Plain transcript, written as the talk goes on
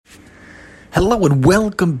Hello and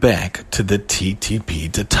welcome back to the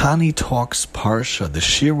TTP, to Tani Talks Parsha, the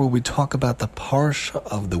shir where we talk about the Parsha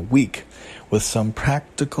of the week with some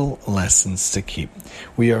practical lessons to keep.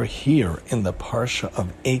 We are here in the Parsha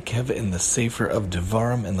of Eikev in the Sefer of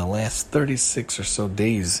Devarim in the last 36 or so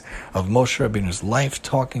days of Moshe Rabbeinu's life,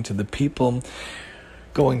 talking to the people,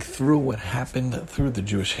 going through what happened through the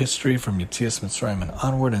Jewish history from Yetzias Mitzrayim and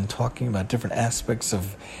onward, and talking about different aspects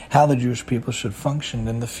of how the Jewish people should function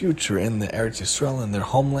in the future in the Eretz Yisrael, in their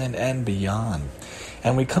homeland and beyond.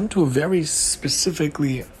 And we come to a very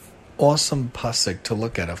specifically awesome pasuk to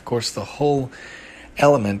look at. Of course, the whole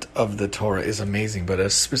element of the Torah is amazing, but a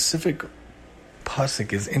specific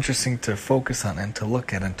pasuk is interesting to focus on and to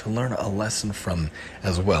look at and to learn a lesson from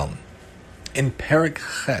as well. In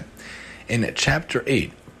Perek Chet, in chapter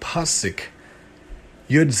 8, Pasuk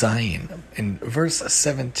Yud Zayin, in verse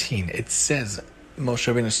 17, it says,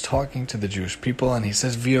 Moshe Rabbeinu is talking to the Jewish people, and he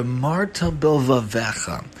says, V'yamarta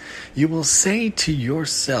bilvavecha, you will say to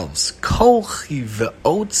yourselves, Kochi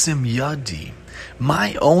ve'otzim yadi,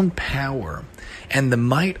 my own power and the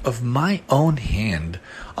might of my own hand,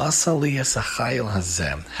 asali esachayil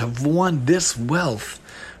hazem, have won this wealth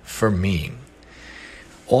for me.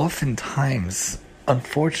 Oftentimes,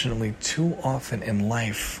 unfortunately, too often in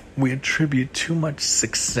life, we attribute too much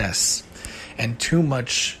success and too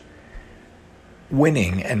much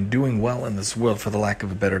winning and doing well in this world, for the lack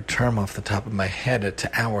of a better term off the top of my head,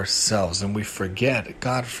 to ourselves. And we forget,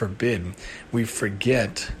 God forbid, we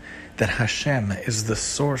forget that Hashem is the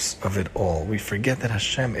source of it all. We forget that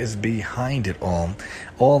Hashem is behind it all.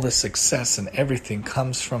 All the success and everything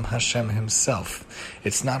comes from Hashem himself.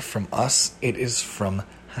 It's not from us, it is from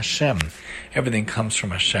Hashem. Everything comes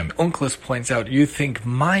from Hashem. Onkelos points out, you think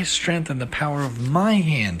my strength and the power of my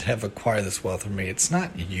hand have acquired this wealth for me. It's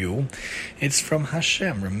not you. It's from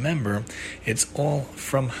Hashem. Remember, it's all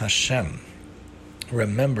from Hashem.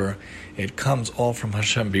 Remember, it comes all from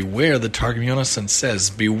Hashem. Beware, the Targum Yonasan says,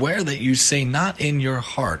 beware that you say not in your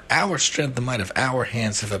heart, our strength, the might of our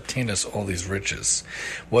hands have obtained us all these riches.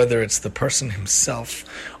 Whether it's the person himself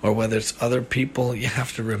or whether it's other people, you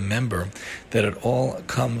have to remember that it all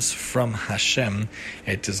comes from Hashem.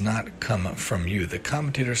 It does not come from you. The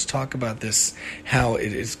commentators talk about this, how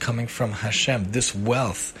it is coming from Hashem. This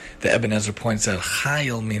wealth, the Ebenezer points out,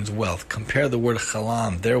 chayil means wealth. Compare the word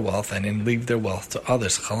chalam, their wealth, and then leave their wealth to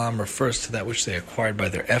others. Chalam refers to that which they acquired by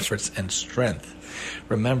their efforts and strength.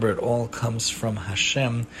 Remember, it all comes from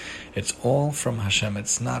Hashem. It's all from Hashem.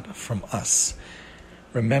 It's not from us.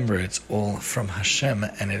 Remember, it's all from Hashem,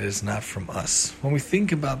 and it is not from us. When we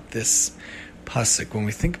think about this pasuk, when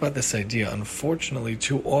we think about this idea, unfortunately,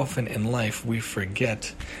 too often in life, we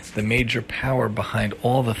forget the major power behind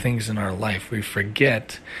all the things in our life. We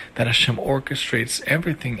forget that Hashem orchestrates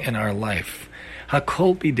everything in our life.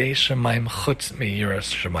 Hakol bidei Shemaim chutz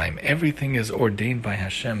miyiras Shemaim. Everything is ordained by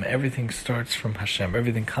Hashem. Everything starts from Hashem.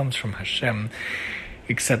 Everything comes from Hashem,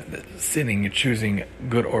 except sinning, you're choosing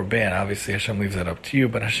good or bad. Obviously, Hashem leaves that up to you,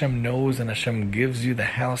 but Hashem knows, and Hashem gives you the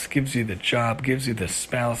house, gives you the job, gives you the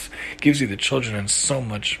spouse, gives you the children, and so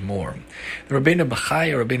much more. The Rabbeinu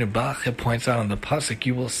Bachaya, Rabbeinu Bachya points out on the pasuk,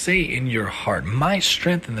 you will say in your heart, my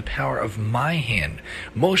strength and the power of my hand.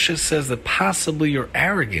 Moshe says that possibly your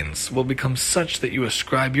arrogance will become such that you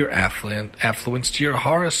ascribe your affluence to your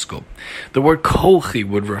horoscope. The word kochi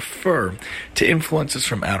would refer to influences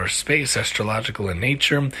from outer space, astrological in nature.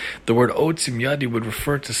 The word otzim yadi would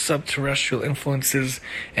refer to subterrestrial influences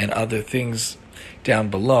and other things down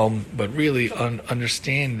below, but really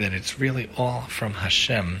understand that it's really all from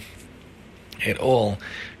Hashem. It all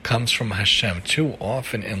comes from Hashem. Too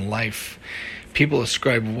often in life, people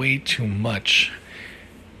ascribe way too much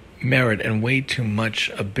merit and way too much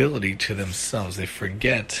ability to themselves. They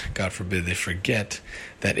forget, God forbid, they forget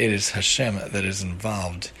that it is Hashem that is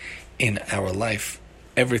involved in our life.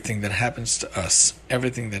 Everything that happens to us,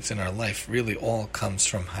 everything that's in our life, really all comes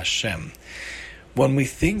from Hashem. When we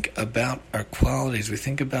think about our qualities, we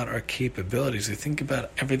think about our capabilities, we think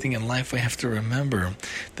about everything in life, we have to remember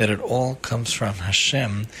that it all comes from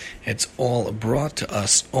Hashem. It's all brought to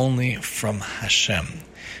us only from Hashem.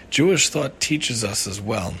 Jewish thought teaches us as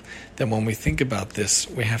well that when we think about this,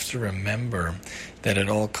 we have to remember that it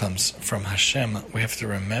all comes from Hashem. We have to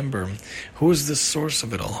remember who is the source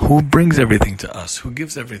of it all, who brings everything to us, who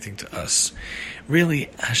gives everything to us. Really,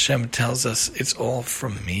 Hashem tells us it's all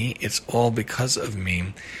from me, it's all because of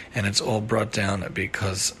me, and it's all brought down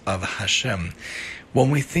because of Hashem.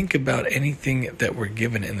 When we think about anything that we're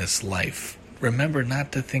given in this life, remember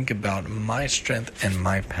not to think about my strength and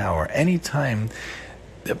my power. Anytime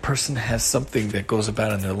a person has something that goes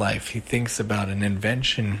about in their life. He thinks about an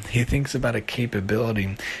invention. He thinks about a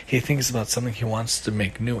capability. He thinks about something he wants to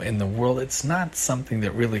make new in the world. It's not something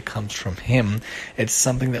that really comes from him. It's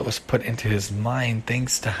something that was put into his mind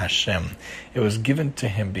thanks to Hashem. It was given to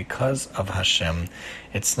him because of Hashem.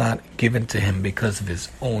 It's not given to him because of his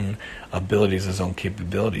own abilities, his own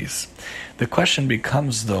capabilities. The question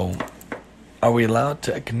becomes, though, are we allowed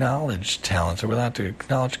to acknowledge talents? Are we allowed to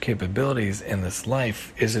acknowledge capabilities in this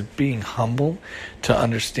life? Is it being humble to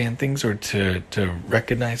understand things or to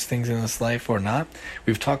recognize things in this life or not?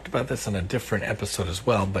 We've talked about this in a different episode as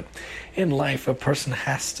well, but in life, a person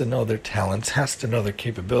has to know their talents, has to know their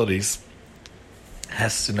capabilities,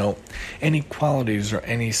 has to know any qualities or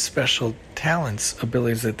any special talents,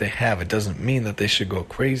 abilities that they have. It doesn't mean that they should go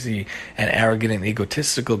crazy and arrogant and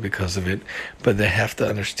egotistical because of it, but they have to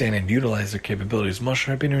understand and utilize their capabilities. Moshe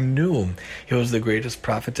Rabbeinu knew he was the greatest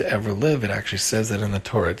prophet to ever live. It actually says that in the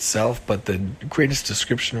Torah itself, but the greatest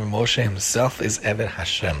description of Moshe himself is Eved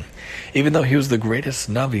Hashem. Even though he was the greatest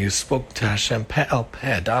Navi who spoke to Hashem, Pe'al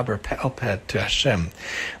Peh, Daber Pe'al Peh to Hashem,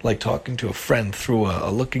 like talking to a friend through a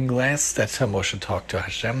looking glass, that's how Moshe talked to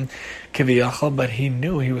Hashem, Kiviyachal, but he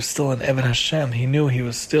knew he was still an Eved Hashem. He knew he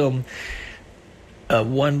was still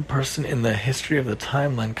one person in the history of the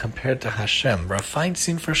timeline compared to Hashem. Rav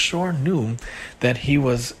Feinstein for sure knew that he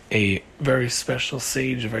was a very special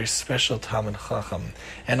sage, a very special Talmid Chacham.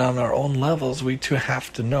 And on our own levels, we too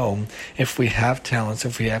have to know if we have talents,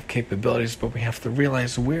 if we have capabilities, but we have to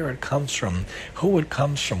realize where it comes from, who it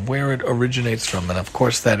comes from, where it originates from. And of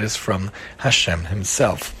course that is from Hashem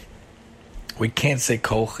himself. We can't say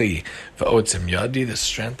kochi v'otzim yadi, the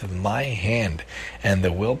strength of my hand and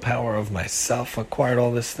the willpower of myself acquired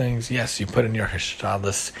all these things. Yes, you put in your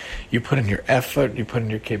hishtadlus, you put in your effort, you put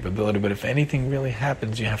in your capability, but if anything really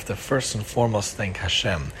happens, you have to first and foremost thank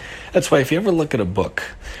Hashem. That's why if you ever look at a book,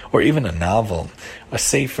 or even a novel, a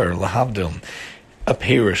sefer, lahavdil, a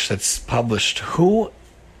perush that's published, who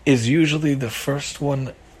is usually the first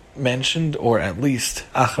one mentioned, or at least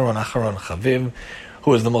acharon chaviv,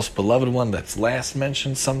 who is the most beloved one that's last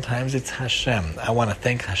mentioned? Sometimes it's Hashem. I want to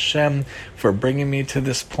thank Hashem for bringing me to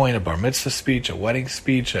this point, a bar mitzvah speech, a wedding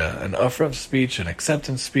speech, an ufrav speech, an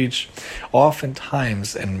acceptance speech.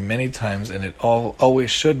 Oftentimes, and many times, and it always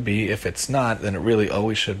should be, if it's not, then it really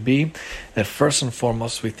always should be, that first and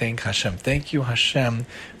foremost we thank Hashem. Thank you, Hashem,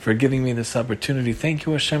 for giving me this opportunity. Thank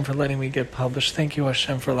you, Hashem, for letting me get published. Thank you,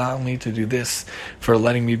 Hashem, for allowing me to do this, for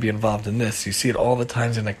letting me be involved in this. You see it all the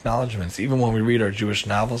times in acknowledgments. Even when we read our Jewish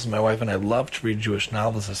novels, my wife and I love to read Jewish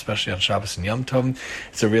novels, especially on Shabbos and Yom Tov.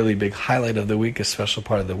 It's a really big highlight of the week, a special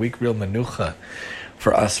part of the week, real menucha.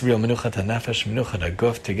 For us, real menucha to nefesh, menucha to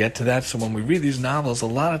guf, to get to that. So when we read these novels, a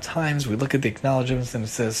lot of times we look at the acknowledgments and it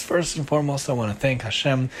says, first and foremost, I want to thank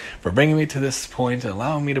Hashem for bringing me to this point,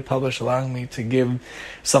 allowing me to publish, allowing me to give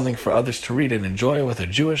something for others to read and enjoy with a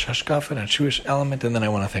Jewish hashkafa and a Jewish element, and then I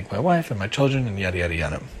want to thank my wife and my children and yada yada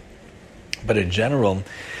yada. But in general,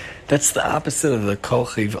 that's the opposite of the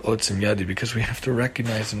kochi v'otzim yadi, because we have to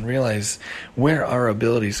recognize and realize where our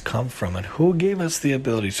abilities come from and who gave us the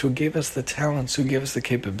abilities, who gave us the talents, who gave us the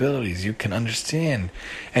capabilities. You can understand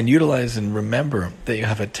and utilize and remember that you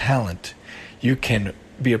have a talent. You can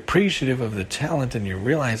be appreciative of the talent and you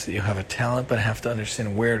realize that you have a talent, but have to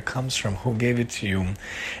understand where it comes from, who gave it to you,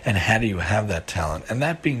 and how do you have that talent. And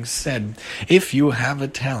that being said, if you have a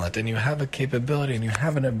talent and you have a capability and you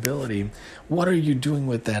have an ability, what are you doing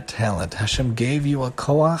with that talent? Hashem gave you a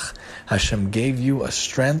koach, Hashem gave you a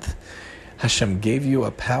strength, Hashem gave you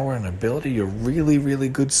a power and ability. You're a really, really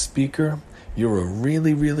good speaker, you're a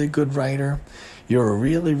really, really good writer, you're a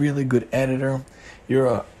really, really good editor,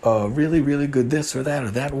 you're a really, really good this or that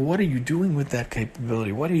or that. What are you doing with that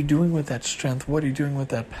capability? What are you doing with that strength? What are you doing with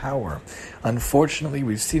that power? Unfortunately,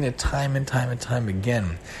 we've seen it time and time and time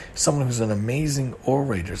again. Someone who's an amazing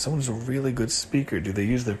orator, someone who's a really good speaker, do they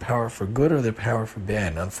use their power for good or their power for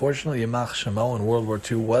bad? Unfortunately, Yamach Shemo in World War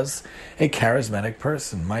II was a charismatic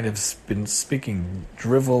person, might have been speaking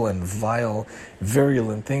drivel and vile,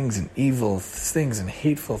 virulent things and evil things and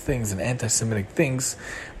hateful things and anti-Semitic things,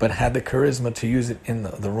 but had the charisma to use it in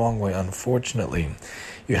the wrong way, unfortunately.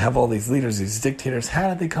 You have all these leaders, these dictators. How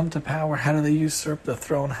did they come to power? How did they usurp the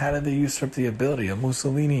throne? How did they usurp the ability? A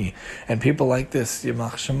Mussolini and people like this,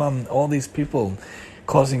 Yamach Shemam, all these people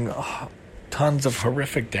causing tons of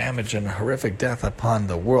horrific damage and horrific death upon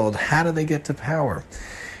the world. How do they get to power?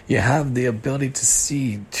 You have the ability to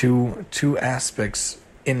see two aspects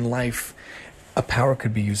in life a power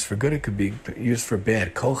could be used for good, it could be used for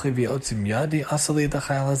bad. No,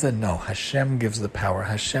 Hashem gives the power,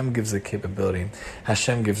 Hashem gives the capability,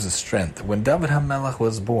 Hashem gives the strength. When David HaMelech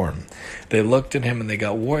was born, they looked at him and they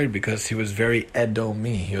got worried because he was very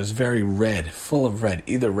Edomi, he was very red, full of red,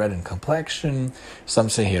 either red in complexion, some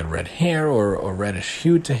say he had red hair or reddish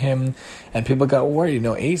hue to him, and people got worried.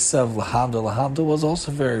 Esav, Lahavdil was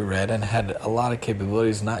also very red and had a lot of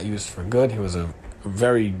capabilities not used for good. He was a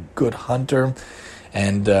very good hunter,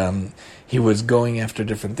 and he was going after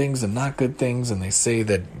different things and not good things, and they say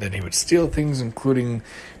that he would steal things, including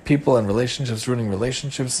people and relationships, ruining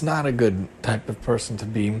relationships. Not a good type of person to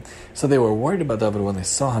be. So they were worried about David when they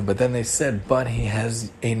saw him, but then they said, but he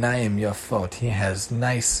has einayim yafot, he has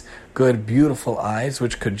nice, good, beautiful eyes,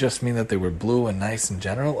 which could just mean that they were blue and nice in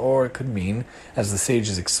general, or it could mean, as the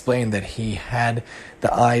sages explained, that he had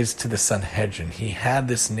the eyes to the Sanhedrin. He had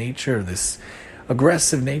this nature, this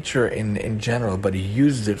aggressive nature in general, but he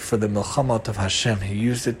used it for the milchamot of Hashem. He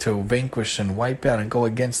used it to vanquish and wipe out and go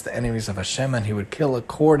against the enemies of Hashem, and he would kill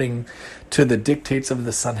according to the dictates of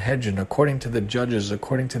the Sanhedrin, according to the judges,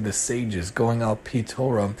 according to the sages, going al pi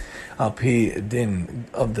Torah, al pi din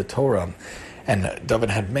of the Torah. And David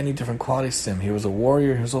had many different qualities to him. He was a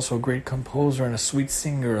warrior. He was also a great composer and a sweet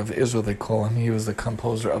singer of Israel, they call him. He was the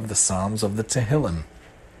composer of the Psalms, of the Tehillim.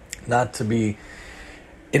 Not to be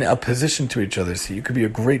in opposition to each other. So you could be a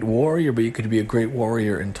great warrior, but you could be a great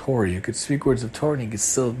warrior in Torah. You could speak words of Torah and you could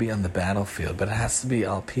still be on the battlefield. But it has to be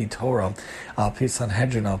al pi Torah, al pi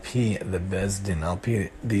Sanhedrin, al pi the Bezdin, al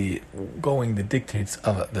pi the dictates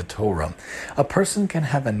of the Torah. A person can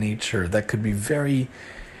have a nature that could be very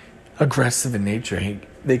aggressive in nature.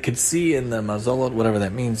 They could see in the mazolot, whatever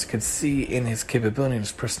that means, could see in his capability and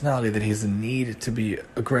his personality that he has a need to be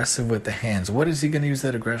aggressive with the hands. What is he going to use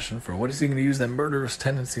that aggression for? What is he going to use that murderous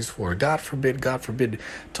tendencies for? God forbid,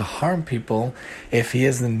 to harm people. If he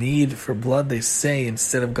has the need for blood, they say,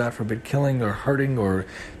 instead of, God forbid, killing or hurting or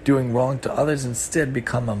doing wrong to others, instead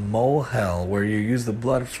become a mohel, where you use the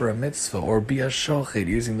blood for a mitzvah, or be a shochet,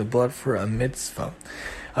 using the blood for a mitzvah.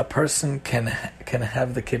 A person can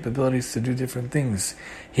have the capabilities to do different things.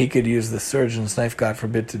 He could use the surgeon's knife, God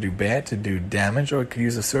forbid, to do bad, to do damage, or he could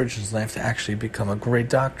use the surgeon's knife to actually become a great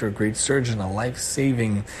doctor, a great surgeon, a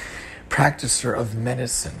life-saving practicer of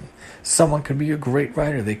medicine. Someone could be a great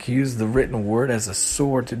writer. They could use the written word as a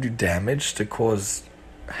sword to do damage, to cause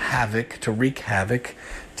havoc, to wreak havoc,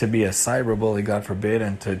 to be a cyberbully, God forbid,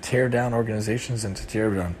 and to tear down organizations and to tear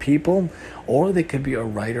down people. Or they could be a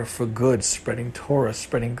writer for good, spreading Torah,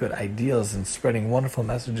 spreading good ideals, and spreading wonderful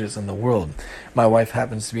messages in the world. My wife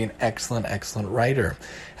happens to be an excellent writer,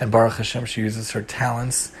 and Baruch Hashem, she uses her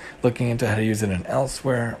talents, looking into how to use it in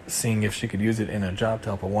elsewhere, seeing if she could use it in a job to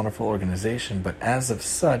help a wonderful organization. But as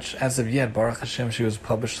of yet, Baruch Hashem, she was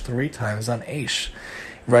published 3 times on Aish,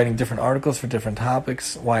 writing different articles for different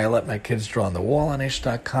topics, why I let my kids draw on the wall on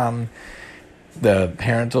Aish.com, the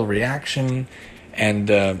parental reaction,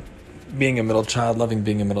 and being a middle child, loving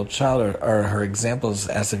being a middle child are her examples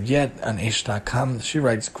as of yet on Aish.com. She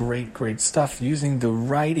writes great stuff using the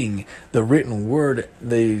written word.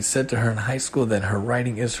 They said to her in high school that her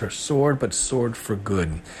writing is her sword, but sword for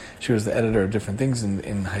good. She was the editor of different things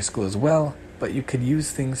in high school as well. But you could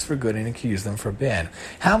use things for good and you could use them for bad.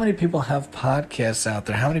 How many people have podcasts out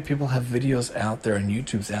there? How many people have videos out there and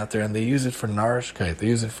YouTube's out there and they use it for narishkeit? They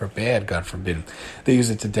use it for bad, God forbid. They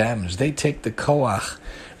use it to damage. They take the koach,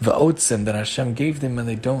 the otzim that Hashem gave them, and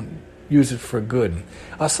they don't use it for good.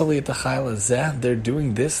 They're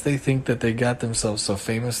doing this. They think that they got themselves so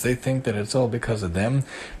famous. They think that it's all because of them.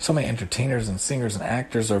 So many entertainers and singers and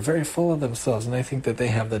actors are very full of themselves and they think that they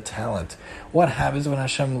have the talent. What happens when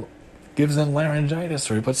Hashem gives them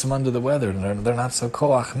laryngitis, or he puts them under the weather, and they're not so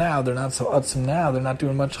koach now, they're not so utzim now, they're not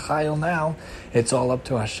doing much chayil now? It's all up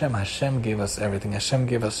to Hashem. Hashem gave us everything. Hashem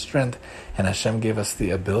gave us strength, and Hashem gave us the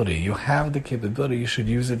ability. You have the capability, you should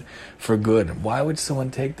use it for good. Why would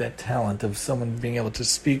someone take that talent of someone being able to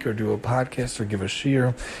speak or do a podcast or give a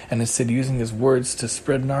shiur, and instead using his words to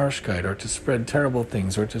spread narishkeit, or to spread terrible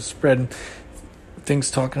things, or to spread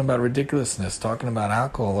things talking about ridiculousness, talking about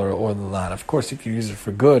alcohol or the lot? Of course, you can use it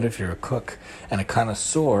for good if you're a cook and a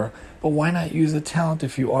connoisseur, but why not use the talent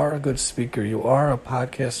if you are a good speaker, you are a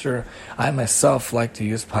podcaster? I myself like to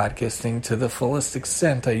use podcasting to the fullest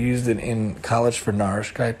extent. I used it in college for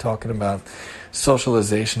narishkeit, talking about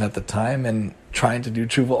socialization at the time, and trying to do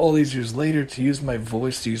tshuva all these years later, to use my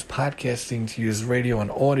voice, to use podcasting, to use radio and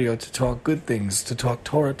audio, to talk good things, to talk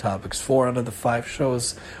Torah topics. 4 out of the 5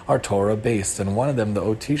 shows are Torah-based, and one of them, the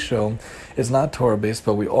OT show, is not Torah-based,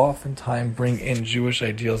 but we oftentimes bring in Jewish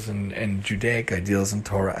ideals and Judaic ideals and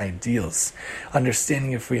Torah ideals.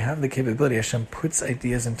 Understanding if we have the capability, Hashem puts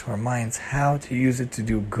ideas into our minds, how to use it to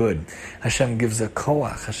do good. Hashem gives a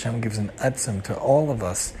koach, Hashem gives an atzim to all of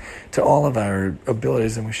us, to all of our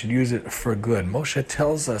abilities, and we should use it for good. Moshe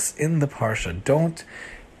tells us in the Parsha, don't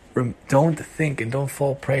think and don't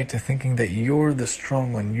fall prey to thinking that you're the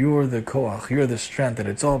strong one, you're the koach, you're the strength, that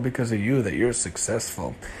it's all because of you that you're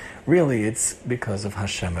successful. Really, it's because of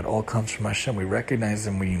Hashem. It all comes from Hashem. We recognize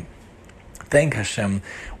and we thank Hashem.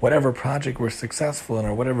 Whatever project we're successful in,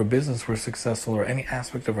 or whatever business we're successful, or any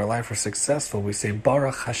aspect of our life we're successful, we say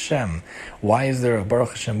Baruch Hashem. Why is there a Baruch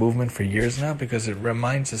Hashem movement for years now? Because it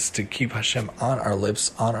reminds us to keep Hashem on our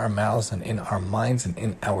lips, on our mouths, and in our minds, and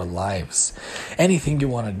in our lives. Anything you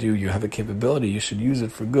want to do, you have a capability, you should use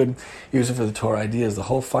it for good, use it for the Torah ideas. The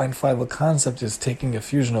whole Find Five concept is taking a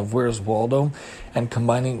fusion of Where's Waldo and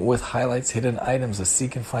combining with highlights, hidden items, a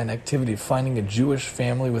seek and find activity, finding a Jewish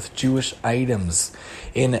family with Jewish items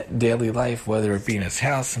in daily life, whether it be in his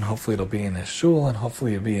house, and hopefully it'll be in his shul, and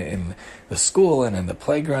hopefully it'll be in the school and in the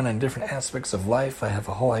playground and different aspects of life. I have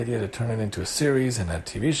a whole idea to turn it into a series and a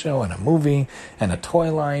TV show and a movie and a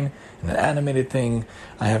toy line and an animated thing.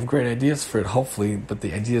 I have great ideas for it, hopefully, but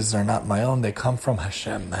the ideas are not my own. They come from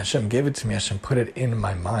Hashem. Hashem gave it to me. Hashem put it in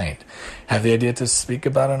my mind. I have the idea to speak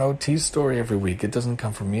about an OT story every week. It doesn't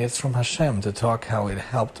come from me. It's from Hashem, to talk how it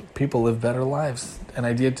helped people live better lives. An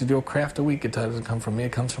idea to do a craft a week. It doesn't come from me.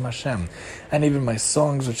 It comes from Hashem. And even my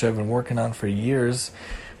songs, which I've been working on for years,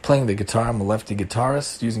 playing the guitar. I'm a lefty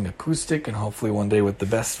guitarist, using acoustic, and hopefully one day with the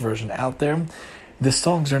best version out there. The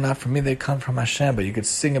songs are not from me, they come from Hashem, but you could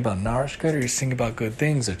sing about Narishkeit, or you sing about good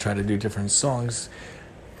things, or try to do different songs,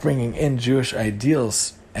 bringing in Jewish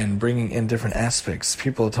ideals and bringing in different aspects.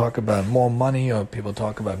 People talk about more money, or people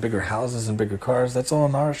talk about bigger houses and bigger cars. That's all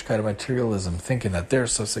Narishkeit, materialism, thinking that they're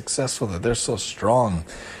so successful, that they're so strong.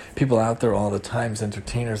 People out there all the times,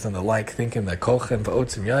 entertainers and the like, thinking that Kochen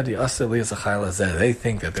v'otzim yadi aseli is a chayla. They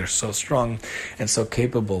think that they're so strong and so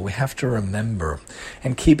capable. We have to remember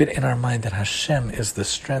and keep it in our mind that Hashem is the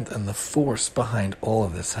strength and the force behind all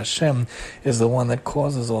of this. Hashem is the one that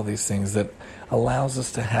causes all these things, that allows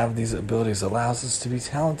us to have these abilities, allows us to be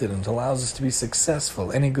talented, and allows us to be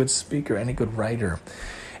successful. Any good speaker, any good writer,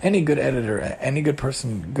 any good editor, any good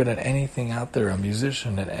person good at anything out there, a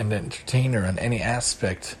musician, an entertainer in any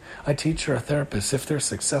aspect, a teacher, a therapist, if they're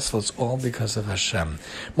successful, it's all because of Hashem.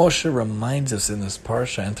 Moshe reminds us in this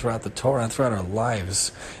parsha and throughout the Torah and throughout our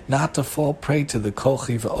lives not to fall prey to the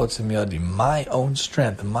kochi v'otzim yadi, my own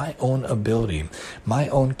strength, my own ability, my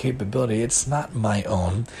own capability. It's not my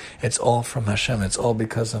own. It's all from Hashem. It's all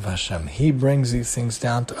because of Hashem. He brings these things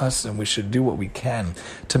down to us, and we should do what we can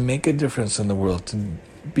to make a difference in the world, to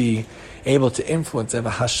be able to influence, have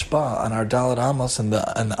a hashpah on our Dalet Amos and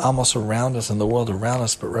the Amos around us and the world around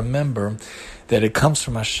us. But remember that it comes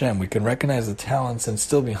from Hashem. We can recognize the talents and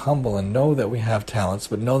still be humble and know that we have talents,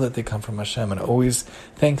 but know that they come from Hashem, and always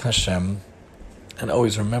thank Hashem, and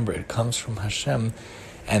always remember it comes from Hashem,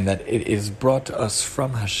 and that it is brought to us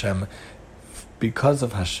from Hashem because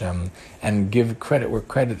of Hashem, and give credit where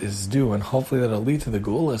credit is due, and hopefully that'll lead to the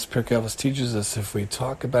Geula. As Pirkei Avos teaches us, if we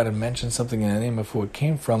talk about and mention something in the name of who it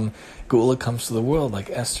came from, Geula comes to the world, like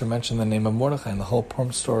Esther mentioned the name of Mordechai, and the whole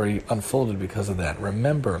Purim story unfolded because of that.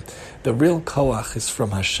 Remember, the real Koach is from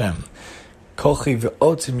Hashem. Kochi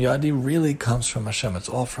v'otzim yadi really comes from Hashem. It's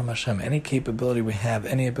all from Hashem. Any capability we have,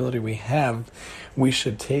 any ability we have, we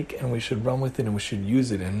should take and we should run with it, and we should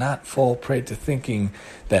use it, and not fall prey to thinking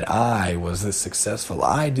that I was this successful,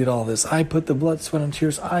 I did all this, I put the blood, sweat, and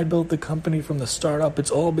tears, I built the company from the start up,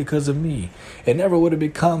 it's all because of me. It never would have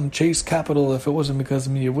become Chase Capital if it wasn't because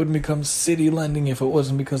of me. It wouldn't become City Lending if it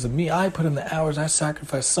wasn't because of me. I put in the hours, I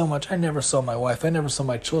sacrificed so much. I never saw my wife, I never saw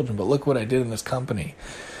my children, but look what I did in this company.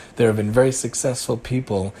 There have been very successful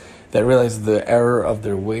people that realize the error of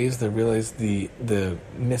their ways, that realize the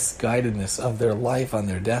misguidedness of their life on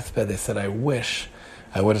their deathbed. They said, I wish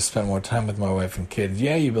I would have spent more time with my wife and kids.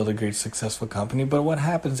 Yeah, you build a great, successful company, but what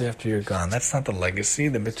happens after you're gone? That's not the legacy.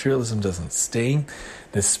 The materialism doesn't stay.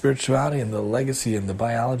 The spirituality and the legacy and the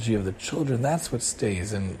biology of the children, that's what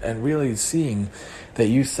stays. And really seeing that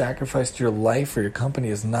you sacrificed your life for your company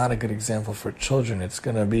is not a good example for children. It's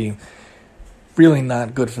going to be really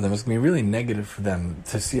not good for them. It's going to be really negative for them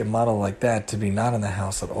to see a model like that, to be not in the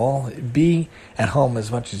house at all. Be at home as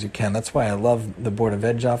much as you can. That's why I love the Board of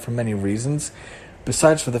Ed job for many reasons.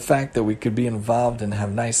 besides for the fact that we could be involved and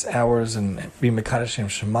have nice hours and be Mekadosh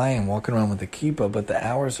Shemayim, walking around with the kippah, but the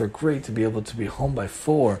hours are great to be able to be home by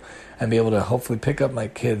 4 and be able to hopefully pick up my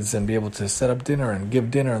kids and be able to set up dinner and give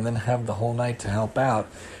dinner and then have the whole night to help out.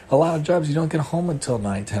 A lot of jobs you don't get home until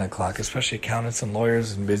 9, 10 o'clock, especially accountants and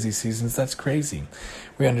lawyers in busy seasons. That's crazy.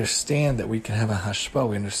 We understand that we can have a hashpah.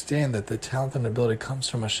 We understand that the talent and ability comes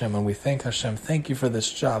from Hashem, and we thank Hashem. Thank you for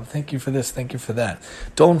this job. Thank you for this. Thank you for that.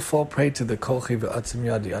 Don't fall prey to the kochi v'atzim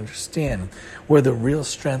yadi. Understand where the real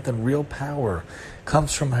strength and real power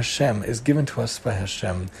comes from Hashem, is given to us by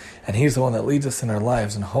Hashem, and He's the one that leads us in our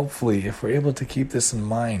lives. And hopefully, if we're able to keep this in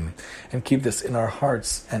mind and keep this in our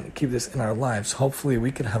hearts and keep this in our lives, hopefully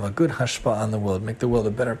we can have a good hashpah on the world, make the world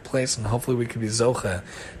a better place, and hopefully we can be zocheh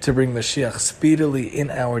to bring Mashiach speedily in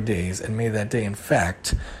our days, and may that day, in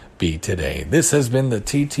fact, be today. This has been the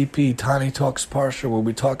TTP Tani Talks Parsha, where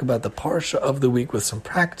we talk about the Parsha of the week with some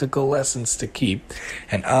practical lessons to keep,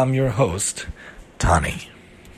 and I'm your host, Tani.